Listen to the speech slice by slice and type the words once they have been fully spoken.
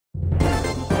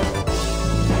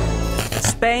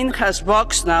Spain has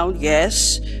VOX now,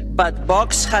 yes, but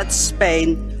VOX had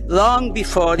Spain long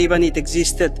before even it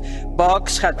existed.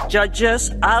 VOX had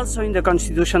judges, also in the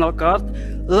Constitutional Court,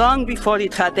 long before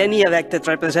it had any elected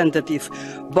representative.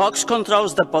 VOX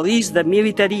controls the police, the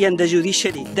military and the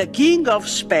judiciary. The King of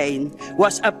Spain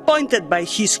was appointed by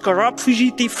his corrupt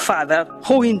fugitive father,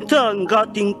 who in turn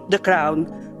got the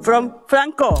crown from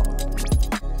Franco.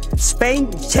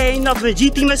 Spain's chain of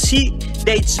legitimacy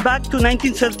dates back to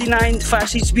 1939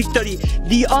 fascist victory,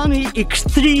 the only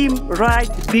extreme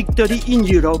right victory in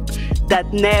Europe that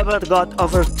never got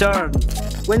overturned.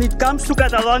 When it comes to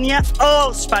Catalonia,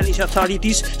 all Spanish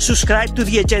authorities subscribe to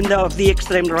the agenda of the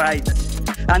extreme right.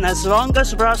 And as long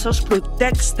as Brussels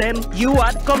protects them, you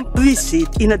are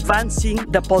complicit in advancing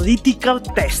the political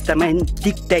testament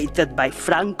dictated by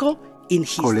Franco in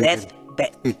his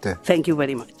deathbed. Thank you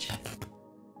very much.